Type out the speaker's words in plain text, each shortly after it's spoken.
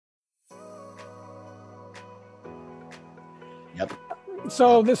Yep.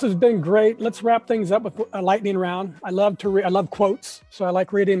 So this has been great. Let's wrap things up with a lightning round. I love quotes, so I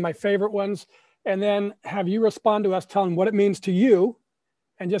like reading my favorite ones, and then have you respond to us telling what it means to you,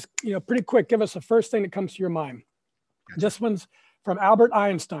 and just pretty quick, give us the first thing that comes to your mind. Gotcha. This one's from Albert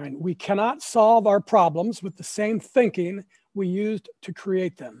Einstein. We cannot solve our problems with the same thinking we used to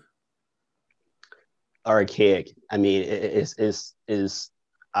create them. Archaic. I mean,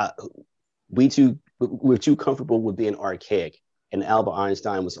 we're too comfortable with being archaic. And Albert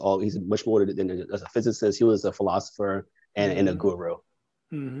Einstein he's much more than a physicist. He was a philosopher and a guru.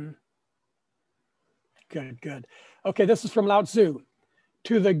 Mm-hmm. Good. Okay, this is from Lao Tzu.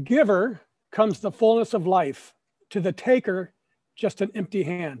 To the giver comes the fullness of life. To the taker, just an empty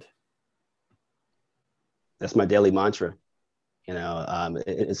hand. That's my daily mantra.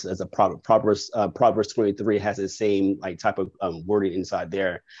 It's a Proverbs 23 has the same type of wording inside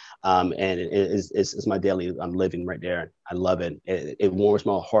there, and it's my daily living right there. I love it. It warms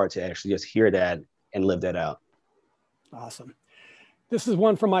my heart to actually just hear that and live that out. Awesome. This is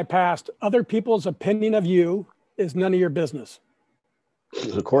one from my past. Other people's opinion of you is none of your business.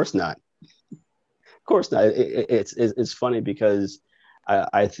 Of course not. Of course not. It's funny because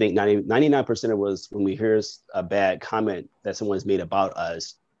I think 99% of us, when we hear a bad comment that someone's made about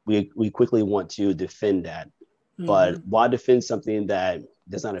us, we quickly want to defend that. Mm-hmm. But why defend something that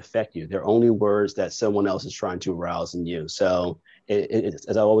does not affect you? They're only words that someone else is trying to arouse in you. So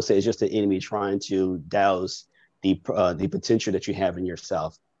as I always say, it's just the enemy trying to douse the potential that you have in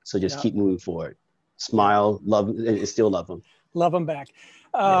yourself. So just keep moving forward. Smile, love, and still love them. Love them back.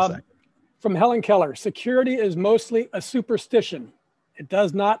 Yes, from Helen Keller, security is mostly a superstition. It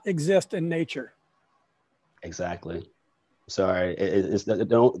does not exist in nature. Exactly. Sorry,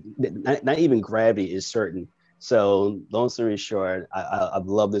 not even gravity is certain. So long story short, I've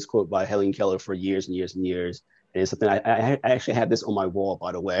loved this quote by Helen Keller for years and years and years. And it's something I actually have this on my wall,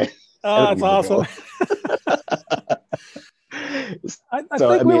 by the way. Oh, that's awesome. I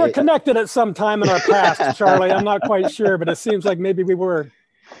think we were connected at some time in our past, Charlie. I'm not quite sure, but it seems like maybe we were.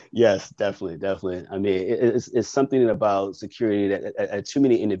 Yes, definitely. I mean, it's something about security that too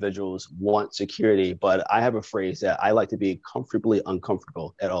many individuals want security, but I have a phrase that I like to be comfortably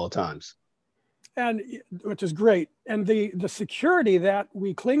uncomfortable at all times. And which is great. And the security that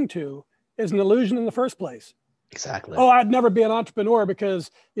we cling to is an illusion in the first place. Exactly. Oh, I'd never be an entrepreneur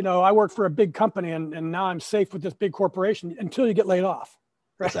because, I work for a big company and now I'm safe with this big corporation until you get laid off.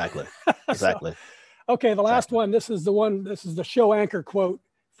 Right? Exactly. Okay. The last one, this is the show anchor quote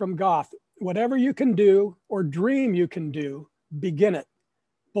from Goth. Whatever you can do or dream you can do, begin it.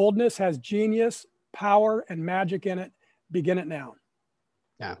 Boldness has genius, power, and magic in it. Begin it now.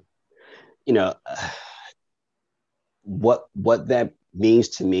 Yeah. What that means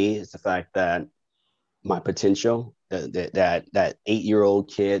to me is the fact that my potential, that 8-year-old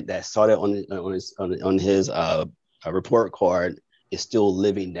kid that started on his report card is still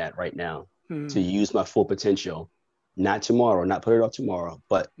living that right now. To use my full potential, not tomorrow, not put it off tomorrow,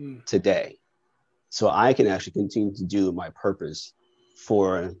 but today. So I can actually continue to do my purpose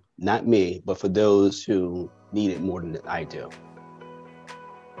for not me, but for those who need it more than I do.